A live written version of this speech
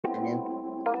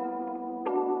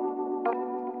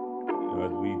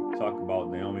As we talk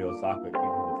about Naomi Osaka needing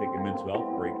to take a mental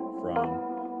health break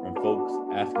from folks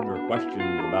asking her questions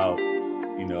about,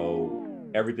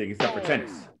 everything except for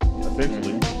tennis,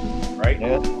 essentially, right?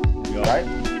 Yeah. Right.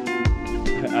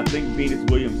 I think Venus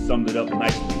Williams summed it up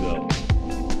nicely though.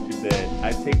 She said,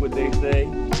 "I take what they say,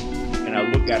 and I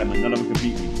look at them, and none of them can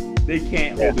beat me. They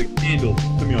can't hold a candle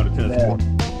to me on the tennis court.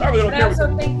 I really don't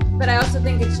care." But I also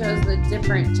think it shows the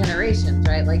different generations,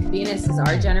 right? Like Venus is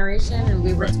our generation, and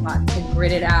we were taught to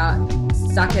grit it out,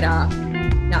 suck it up,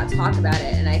 not talk about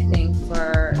it. And I think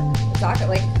for Osaka,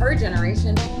 like her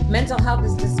generation, mental health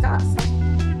is discussed.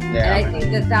 Yeah. And I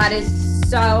think that is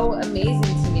so amazing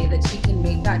to me that she can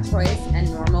make that choice and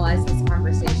normalize this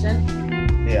conversation.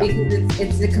 Yeah. Because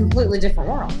it's a completely different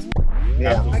world.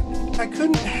 Yeah. I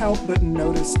couldn't help but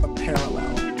notice a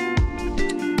parallel.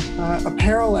 A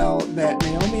parallel that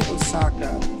Naomi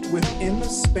Osaka, within the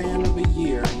span of a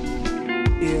year,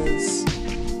 is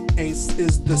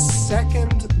the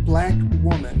second Black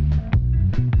woman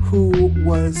who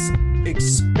was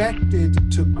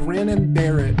expected to grin and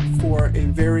bear it for a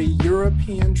very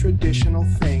European traditional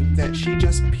thing that she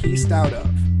just pieced out of.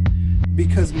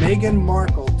 Because Meghan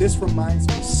Markle, this reminds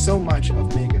me so much of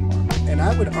Meghan Markle, and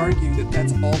I would argue that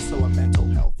that's also a mental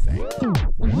health thing.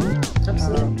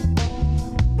 Absolutely.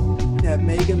 That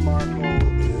Meghan Markle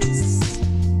is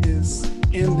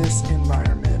in this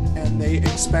environment, and they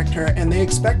expect her, and they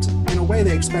expect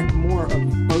more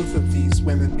of both of these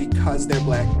women because they're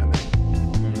Black women.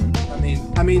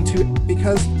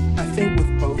 Because I think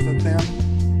with both of them,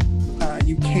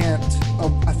 you can't.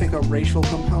 I think a racial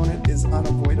component is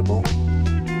unavoidable,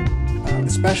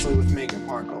 especially with Meghan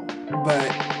Markle.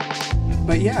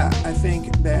 But yeah, I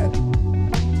think that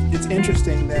it's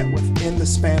interesting that within the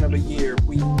span of a year,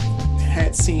 we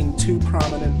had seen two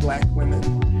prominent Black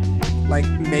women like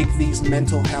make these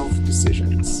mental health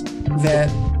decisions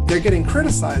that they're getting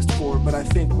criticized for, but I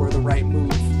think were the right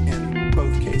move in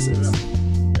both cases.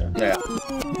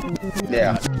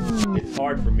 Yeah. It's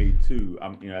hard for me too.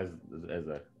 I'm, as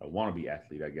a wannabe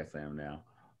athlete, I guess I am now.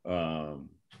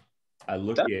 I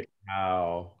look at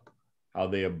how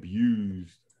they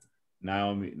abused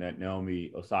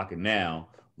Naomi Osaka now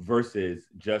versus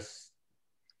just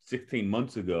 16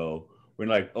 months ago, when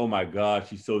like, oh my God,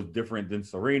 she's so different than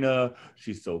Serena.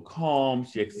 She's so calm.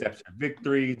 She accepts her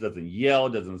victories, doesn't yell,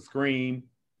 doesn't scream.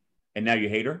 And now you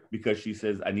hate her because she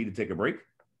says, I need to take a break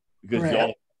because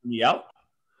y'all me out.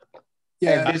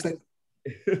 Yeah.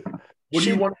 What do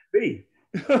you want to be?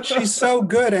 She's so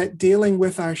good at dealing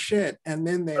with our shit. And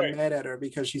then they're mad at her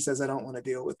because she says, I don't want to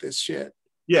deal with this shit.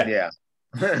 Yeah.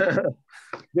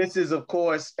 This is, of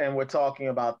course, and we're talking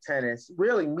about tennis.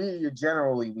 Really, media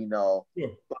generally, we know. Yeah.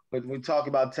 But we talk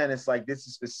about tennis, like this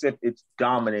is specific. It's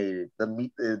dominated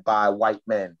by white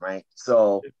men, right?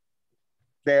 So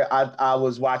I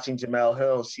was watching Jamel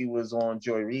Hill. She was on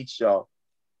Joy Reid's show,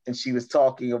 and she was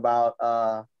talking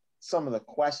about some of the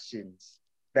questions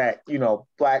that,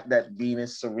 that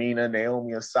Venus, Serena,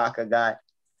 Naomi Osaka got.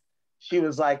 She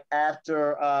was like,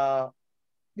 after,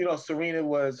 Serena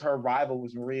her rival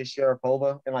was Maria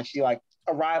Sharapova. And like,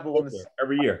 a rival in the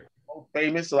every year.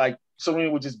 Famous, like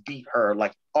Serena would just beat her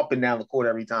like up and down the court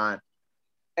every time.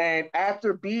 And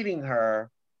after beating her,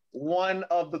 one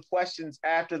of the questions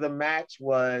after the match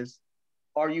was,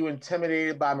 are you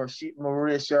intimidated by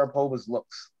Maria Sharapova's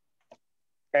looks?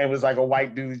 And it was like a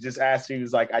white dude just asked me, he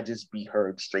was like, I just beat her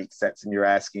in straight sets and you're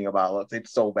asking about looks.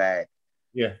 It's so bad.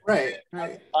 Yeah. Right.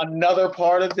 Another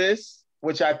part of this,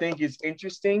 which I think is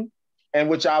interesting, and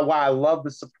why I love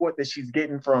the support that she's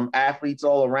getting from athletes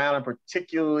all around, and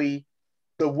particularly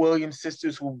the Williams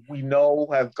sisters who we know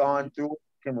have gone through it,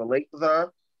 can relate with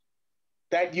her.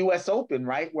 That US Open,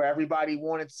 right, where everybody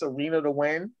wanted Serena to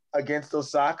win against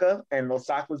Osaka, and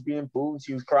Osaka was being booed and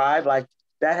she was cried, like,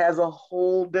 that has a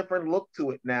whole different look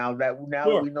to it now that we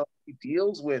know she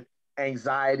deals with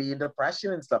anxiety and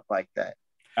depression and stuff like that.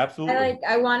 Absolutely.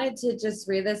 I wanted to just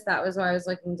read this. That was why I was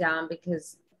looking down,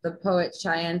 because the poet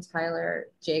Cheyenne Tyler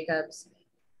Jacobs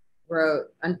wrote,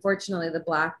 unfortunately,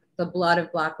 the blood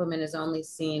of Black women is only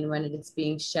seen when it is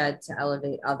being shed to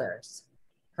elevate others.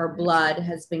 Her blood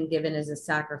has been given as a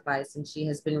sacrifice, and she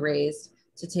has been raised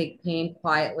to take pain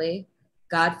quietly.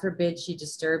 God forbid she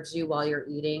disturbs you while you're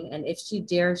eating, and if she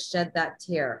dares shed that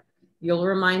tear, you'll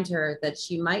remind her that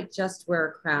she might just wear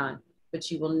a crown, but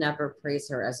you will never praise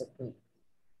her as a queen.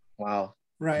 Wow.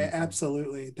 Right,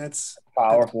 absolutely. That's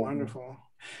powerful. That's wonderful.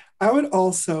 I would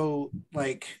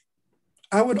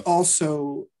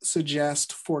also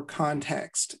suggest, for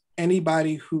context,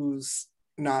 anybody who's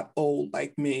not old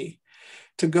like me,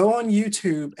 to go on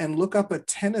YouTube and look up a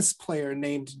tennis player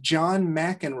named John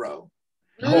McEnroe.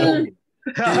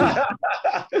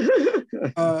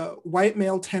 A white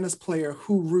male tennis player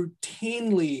who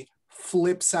routinely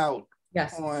flips out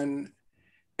on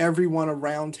everyone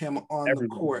around him on the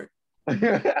court.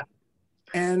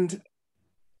 And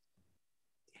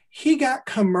he got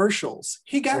commercials.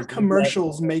 He got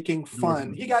commercials making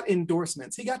fun. He got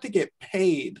endorsements. He got to get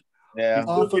paid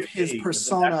off of his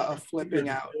persona of flipping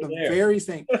out. The very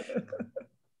thing.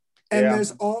 And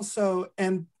there's also,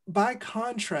 and by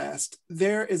contrast,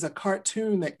 there is a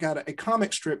cartoon that got a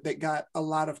comic strip that got a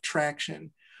lot of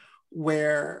traction,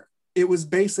 where it was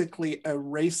basically a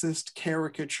racist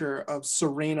caricature of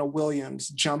Serena Williams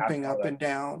jumping up and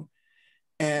down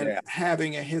and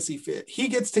having a hissy fit. He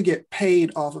gets to get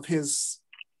paid off of his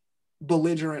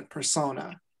belligerent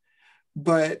persona,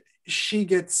 but she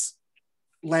gets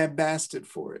lambasted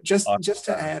for it, just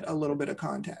to add a little bit of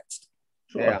context.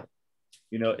 Sure. Yeah.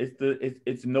 You know,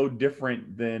 it's no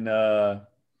different than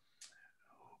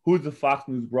who's the Fox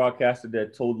News broadcaster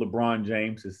that told LeBron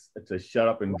James to shut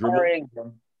up and dribble? Laura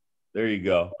Ingraham. There you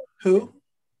go. Who?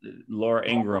 Laura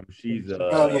Ingraham. She's shut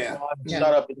up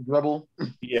and dribble.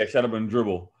 Yeah, shut up and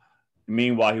dribble.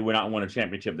 Meanwhile, he went out and won a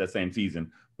championship that same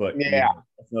season. But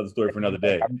that's another story for another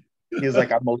day. He was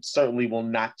like, I most certainly will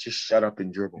not just shut up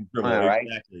and dribble. Right?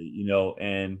 Exactly. You know,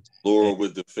 and Laura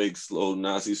with the fake slow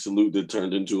Nazi salute that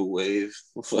turned into a wave.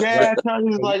 Yeah, he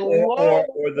was like, whoa.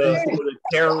 Or the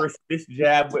terrorist fist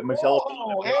jab with Michelle.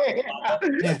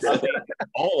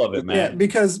 All of it, man. Yeah,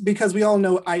 because we all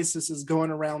know ISIS is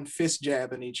going around fist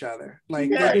jabbing each other. Like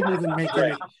they didn't even make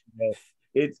it.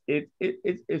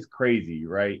 It's crazy,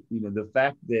 right? You know, the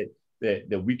fact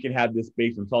that we can have this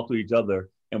space and talk to each other,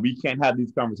 and we can't have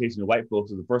these conversations with white folks.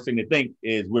 So the first thing they think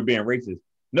is we're being racist.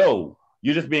 No,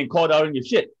 you're just being called out on your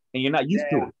shit, and you're not used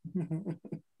to it.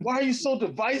 Why are you so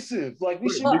divisive? Like we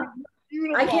should.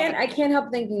 I can't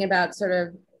help thinking about sort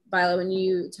of, Viola, when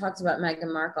you talked about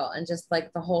Meghan Markle and just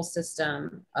like the whole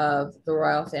system of the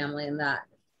royal family and that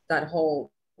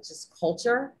whole just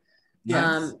culture.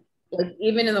 Yes. Like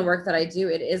even in the work that I do,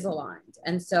 it is aligned,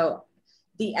 and so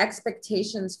the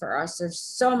expectations for us are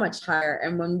so much higher.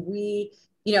 And when we,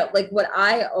 you know, like what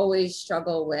I always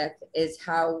struggle with is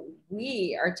how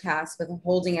we are tasked with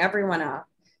holding everyone up,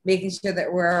 making sure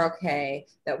that we're okay,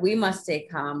 that we must stay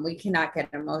calm, we cannot get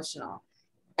emotional.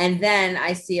 And then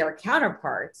I see our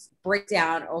counterparts break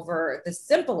down over the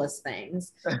simplest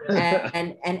things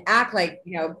and act like,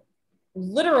 you know,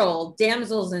 literal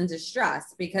damsels in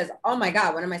distress because, oh my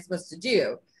God, what am I supposed to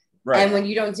do? Right. And when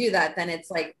you don't do that, then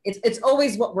it's like, it's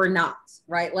always what we're not,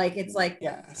 right? Like, it's like, you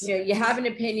know, you have an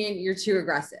opinion, you're too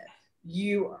aggressive.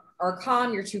 You are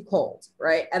calm, you're too cold,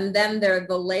 right? And then there are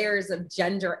the layers of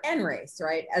gender and race,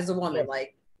 right? As a woman,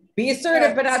 like, be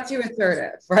assertive, but not too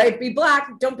assertive, right? Be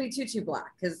black, don't be too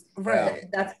black, because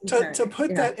that's to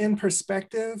put that in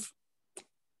perspective,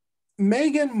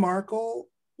 Meghan Markle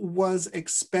was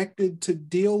expected to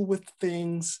deal with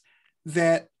things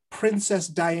that Princess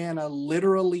Diana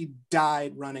literally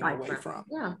died running away from.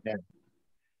 Yeah.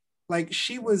 Like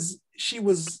she was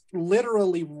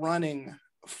literally running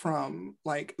from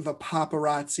like the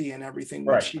paparazzi and everything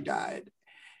when she died.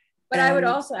 But I would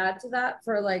also add to that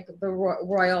for like the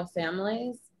royal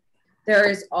families, there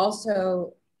is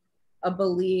also a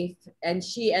belief, and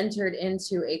she entered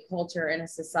into a culture and a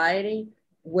society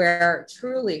where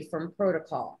truly from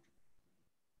protocol,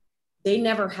 they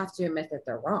never have to admit that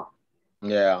they're wrong.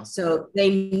 Yeah. So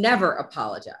they never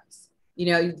apologize.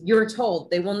 You know, you're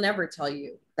told they will never tell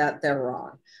you that they're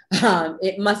wrong.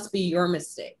 It must be your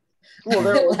mistake. Well,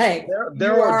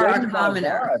 there are a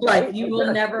commoner. Like you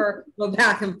will never go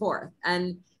back and forth.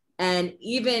 And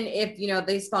even if, you know,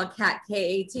 they spell cat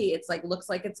K-A-T, it's like, looks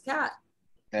like it's cat.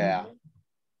 Yeah.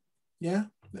 Yeah,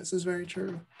 this is very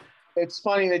true. It's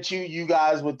funny that you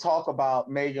guys would talk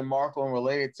about Meghan Markle and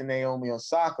relate it to Naomi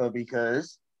Osaka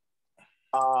because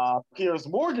Piers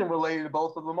Morgan related to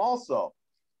both of them also.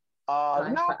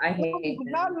 Not in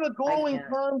the glowing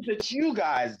terms that you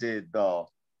guys did, though.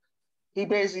 He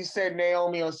basically said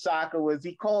Naomi Osaka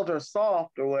he called her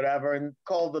soft or whatever and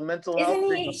called the mental health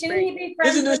thing. Shouldn't he be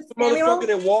friends Isn't this with the motherfucker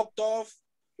that walked off?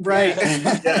 Right.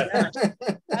 That's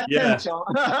him, Sean.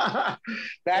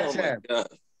 That's him.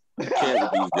 I can't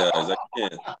with these guys. I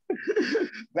can't.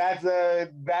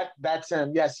 That's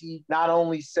him. Yes, he not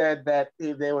only said that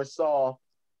they were soft,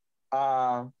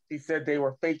 he said they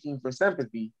were faking for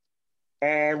sympathy.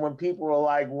 And when people were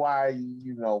like, why are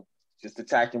you just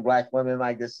attacking Black women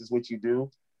like this is what you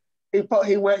do? He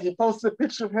posted a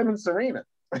picture of him and Serena.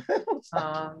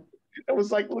 It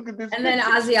was like, look at this. And then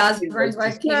Ozzy Osbourne's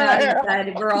wife came out and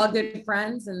said, "We're all good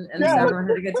friends," and so everyone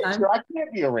had a good time. I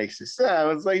can't be a racist. Yeah,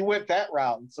 it was like he went that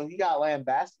route, and so he got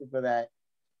lambasted for that.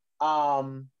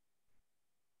 Can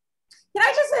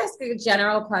I just ask a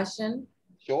general question?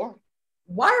 Sure.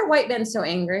 Why are white men so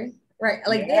angry? Right,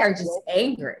 like they are just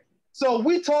angry. So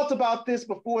we talked about this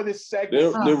before this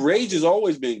segment. The rage has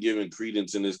always been given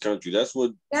credence in this country. That's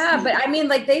what. Yeah, but I mean,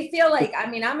 like they feel like, I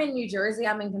mean, I'm in New Jersey,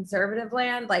 I'm in conservative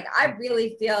land. Like I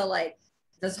really feel like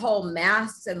this whole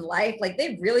masks and life, like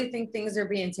they really think things are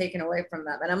being taken away from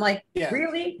them. And I'm like,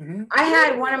 really? Mm-hmm. I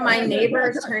had one of my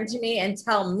neighbors turn to me and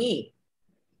tell me,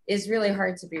 "It's really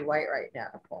hard to be white right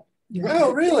now."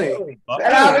 Oh, really? And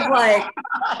I was like,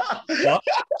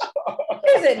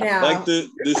 is it now? Like the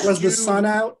was the sun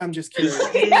out? I'm just kidding.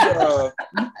 I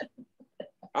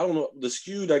don't know, the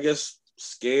skewed, I guess,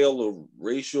 scale of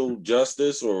racial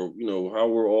justice, or how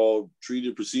we're all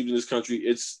treated, perceived in this country.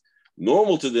 It's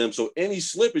normal to them, so any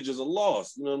slippage is a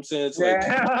loss. You know what I'm saying? It's like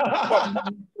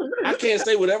I can't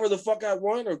say whatever the fuck I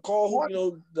want or call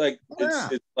who.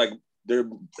 It's like their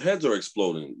heads are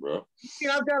exploding, bro.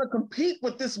 I've got to compete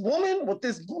with this woman, with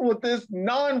this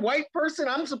non-white person.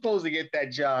 I'm supposed to get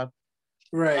that job.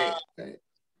 Right.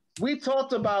 We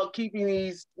talked about keeping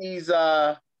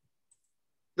the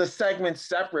segments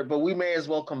separate, but we may as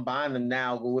well combine them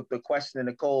now with the question that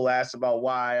Nicole asked about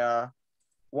why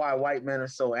white men are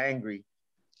so angry.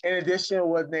 In addition,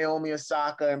 with Naomi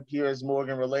Osaka and Piers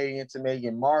Morgan relating it to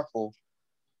Meghan Markle,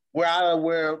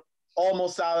 we're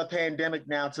almost out of the pandemic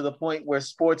now, to the point where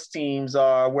sports teams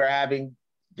we're having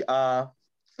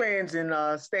fans in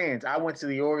stands. I went to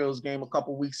the Orioles game a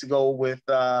couple weeks ago with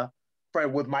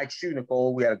Mike Shue,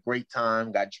 Nicole. We had a great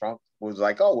time, got drunk. It was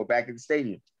like, oh, we're back in the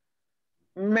stadium.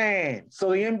 Man, so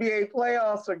the NBA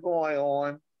playoffs are going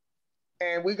on,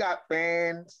 and we got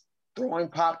fans throwing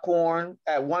popcorn.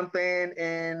 At one fan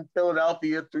in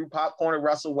Philadelphia threw popcorn at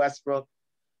Russell Westbrook.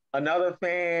 Another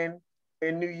fan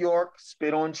in New York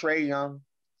spit on Trae Young.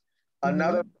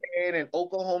 Another fan in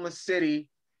Oklahoma City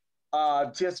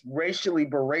just racially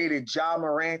berated Ja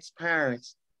Morant's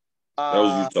parents. That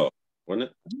was Utah, wasn't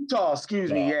it? Utah,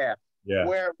 excuse me, yeah.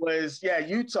 Where it was,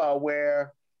 Utah,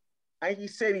 where I think he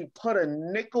said he put a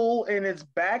nickel in his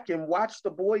back and watched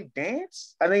the boy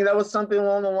dance. I think that was something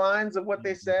along the lines of what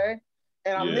they said.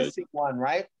 And I'm missing one,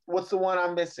 right? What's the one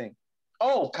I'm missing?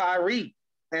 Oh, Kyrie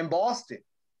in Boston,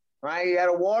 right? He had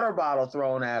a water bottle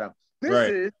thrown at him.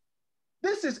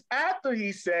 This is after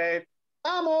he said,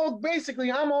 I'm all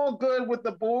good with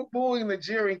the bullying, the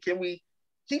jeering. Can we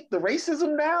keep the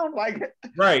racism down?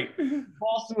 Right.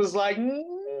 Boston was like,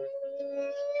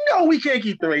 no, we can't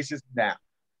keep the racism down.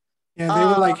 Yeah, they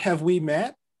were like, have we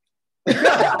met?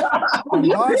 Right?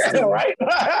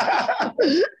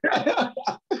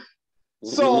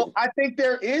 So I think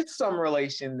there is some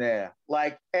relation there.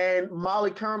 And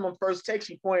Molly Kerm on First Take,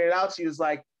 she pointed out, she was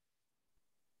like,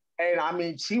 and I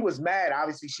mean, she was mad.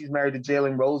 Obviously, she's married to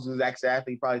Jalen Rose, who's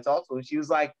ex-athlete, probably talked to her. She was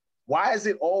like, why is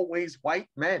it always white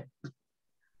men?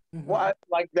 Why,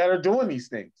 that are doing these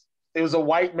things? It was a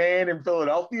white man in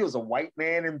Philadelphia. It was a white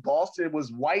man in Boston. It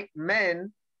was white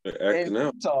men in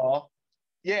Utah.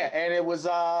 Yeah, and it was,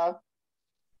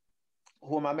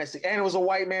 who am I missing? And it was a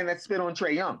white man that spit on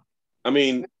Trae Young. I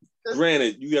mean,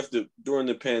 granted, you have to, during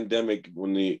the pandemic,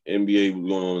 when the NBA was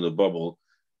going on in the bubble,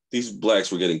 these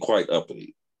blacks were getting quite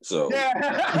uppity. So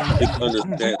it's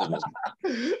understandable.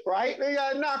 Right? They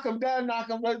gotta knock them down,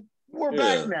 but we're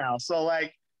back now. So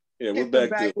we're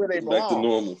back to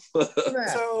normal.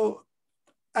 So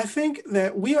I think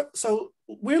that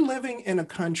we're living in a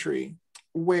country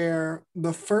where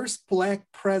the first Black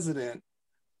president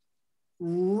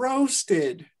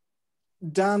roasted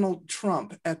Donald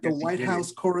Trump at the White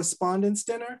House Correspondents'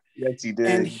 Dinner. Yes, he did.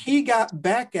 And he got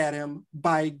back at him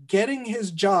by getting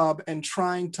his job and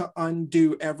trying to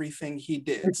undo everything he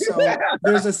did. So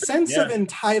there's a sense of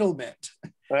entitlement.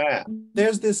 Yeah.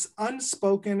 There's this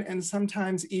unspoken and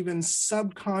sometimes even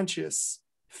subconscious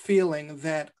feeling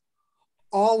that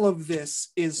all of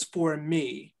this is for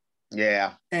me.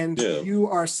 Yeah. And you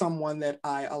are someone that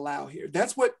I allow here.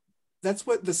 That's what the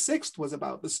 6th was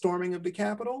about, the storming of the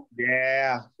Capitol.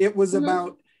 Yeah. It was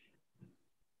about,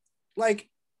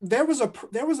 there was a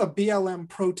BLM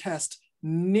protest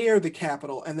near the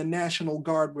Capitol, and the National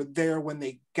Guard were there when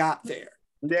they got there.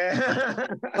 Yeah.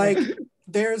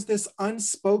 There's this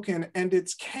unspoken, and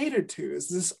it's catered to, is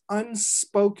this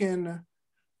unspoken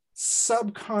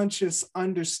subconscious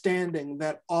understanding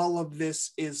that all of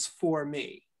this is for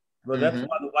me. Well, that's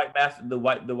why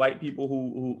the white people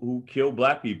who kill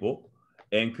Black people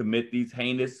and commit these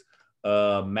heinous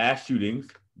mass shootings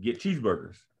get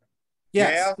cheeseburgers.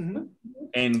 Yes. Yeah. Mm-hmm.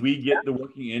 And we get the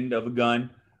working end of a gun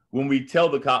when we tell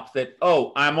the cops that,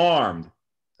 oh, I'm armed.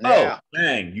 Yeah. Oh,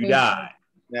 dang, you died.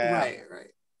 Yeah. Right.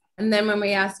 And then when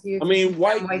we ask you, I mean,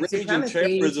 white white rage and supremacy,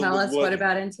 you terrorism tell is us what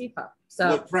about Antifa? So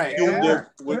what Right.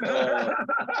 fueled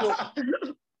Yeah.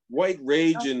 white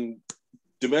rage and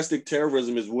domestic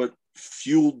terrorism is what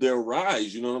fueled their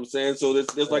rise. You know what I'm saying? So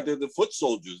there's like the foot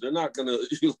soldiers. They're not gonna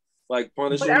like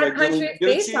punish But you. our Like, country Dylan, is get a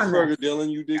based on cheeseburger, this. Dylan.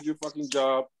 You did your fucking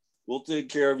job. We'll take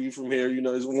care of you from here. You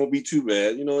know, it won't be too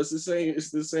bad. You know, it's the same.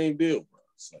 It's the same deal, bro.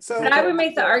 So but I would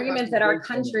make the argument that our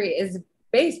country is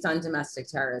based on domestic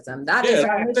terrorism. That is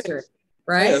our history,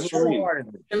 right? Yeah, that's what I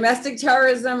mean. Domestic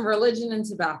terrorism, religion, and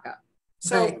tobacco.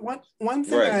 So Right. one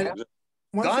thing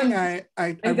I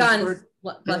And guns. referred,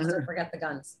 Let's not forget the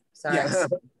guns. Sorry. yes,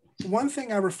 one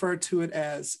thing I refer to it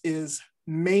as is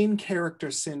main character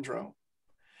syndrome.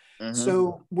 Mhm.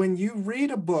 So when you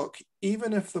read a book,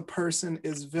 even if the person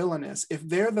is villainous, if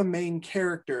they're the main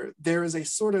character, there is a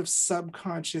sort of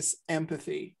subconscious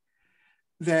empathy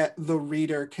that the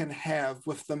reader can have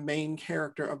with the main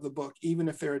character of the book, even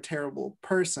if they're a terrible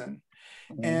person.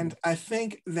 And I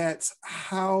think that's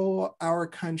how our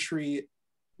country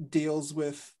deals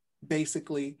with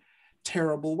basically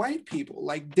terrible white people.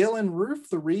 Like Dylan Roof,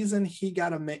 the reason he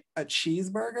got a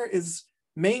cheeseburger is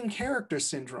main character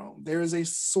syndrome. There's a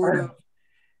sort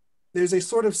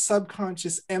of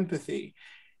subconscious empathy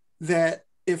that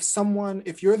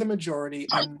if you're the majority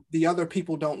and the other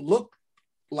people don't look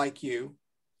like you,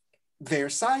 they're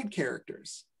side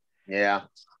characters. Yeah.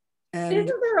 And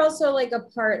isn't there also like a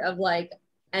part of like,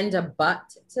 and a but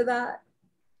to that?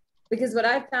 Because what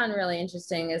I found really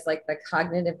interesting is like the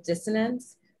cognitive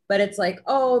dissonance, but it's like,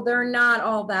 oh, they're not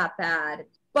all that bad,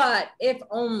 but if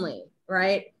only,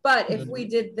 right? But if we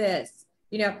did this,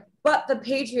 you know, but the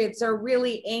Patriots are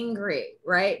really angry,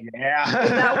 right? Yeah. But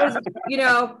that was, you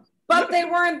know, but they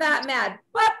weren't that mad.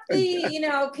 But the, you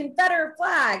know, Confederate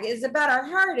flag is about our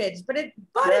heritage, but it's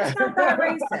not that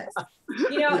racist.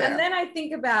 You know, and then I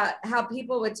think about how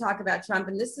people would talk about Trump,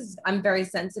 and I'm very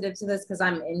sensitive to this because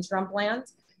I'm in Trump land,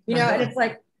 you know, and it's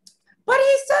like, but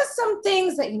he says some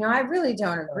things that, you know, I really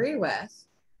don't agree with,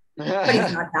 but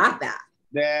he's not that bad.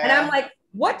 Yeah. And I'm like,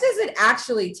 what does it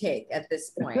actually take at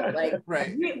this point? Like,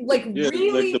 Right.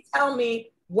 Really tell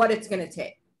me what it's going to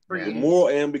take. The moral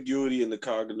ambiguity and the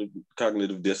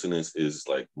cognitive dissonance is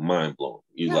like mind blowing.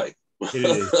 Like, It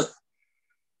is.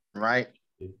 Right.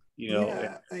 You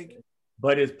know,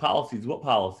 but his policies, what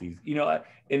policies? You know,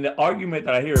 in the argument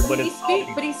that I hear, but he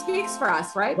speaks for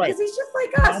us, right? Because he's just like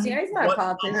us. You know, he's not a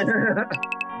politician.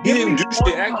 He didn't do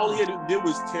shit. All he had to do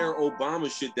was tear Obama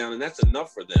shit down, and that's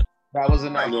enough for them. That was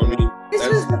enough. You know what I mean? This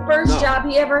was the first job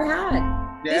he ever had.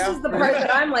 Yeah. This is the part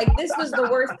that I'm like, this was the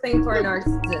worst thing for a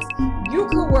narcissist. You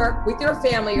could work with your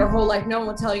family your whole life. No one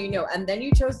will tell you no. And then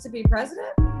you chose to be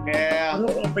president? Yeah.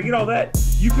 Forget all that.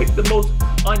 You picked the most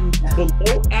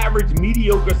below average,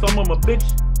 mediocre son of a bitch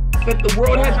that the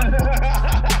world had.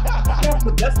 That's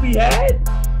the best we had.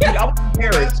 Dude, I was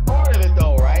That's part of it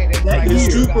though, right? His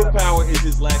superpower is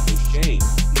his lack of shame.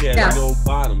 He has no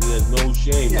bottom. He has no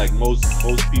shame, like most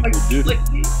people do. Like,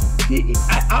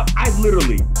 I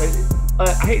literally, I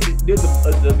hate there's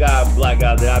a black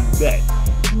guy that I bet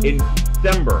in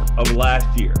December of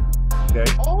last year. Okay.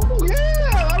 Oh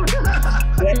yeah.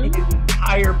 That his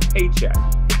entire paycheck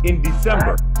in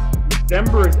December.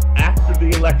 December is after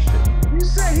the election. You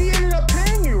said he ended up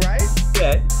paying you, right?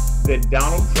 Bet that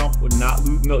Donald Trump would not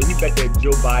lose. No, he bet that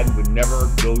Joe Biden would never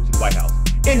go to the White House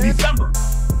in December.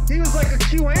 He was like a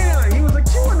QAnon. He was a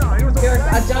QAnon. He was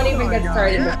a don't even get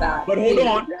started with that. But hold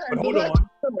on.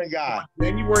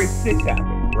 January 6th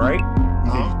happened, right?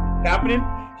 He said, "It's happening.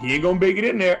 He ain't gonna make it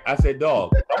in there." I said,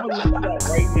 "Dog, I'm gonna let you out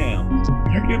right now.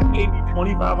 You can pay me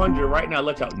 $2,500 right now.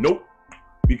 Let y'all." Nope,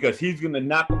 because he's gonna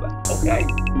knock him out. Okay.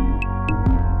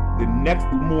 The next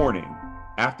morning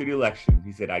after the election,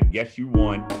 he said, "I guess you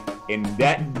won." And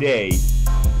that day, he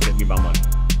sent me my money.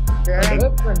 Yeah.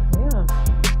 Good for him.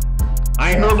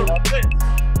 I ain't heard of it.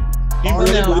 He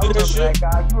really believed that shit.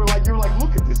 You were like,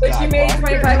 look at this guy. But you made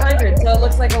 $2,500, so it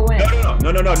looks like a win.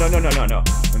 No.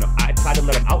 I tried to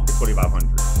let him out for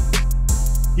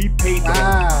 $2,500. He paid.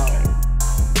 Wow.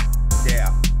 Yeah.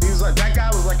 He was like, that guy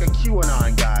was like a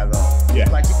QAnon guy though. Yeah.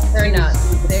 Like They're not.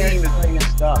 They're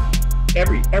stuff.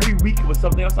 Every week it was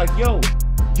something else. Like, yo,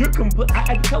 you're complete. I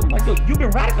had to tell him, like, yo, you've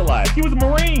been radicalized. He was a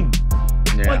Marine.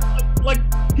 Yeah. Like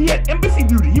he had embassy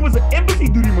duty. He was an embassy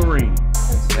duty Marine.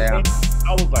 Yeah. And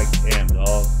I was like, damn,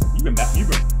 dog.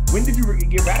 When did you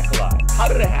get radicalized? How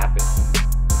did it happen?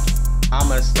 I'm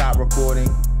gonna stop recording.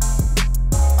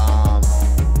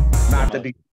 Not to be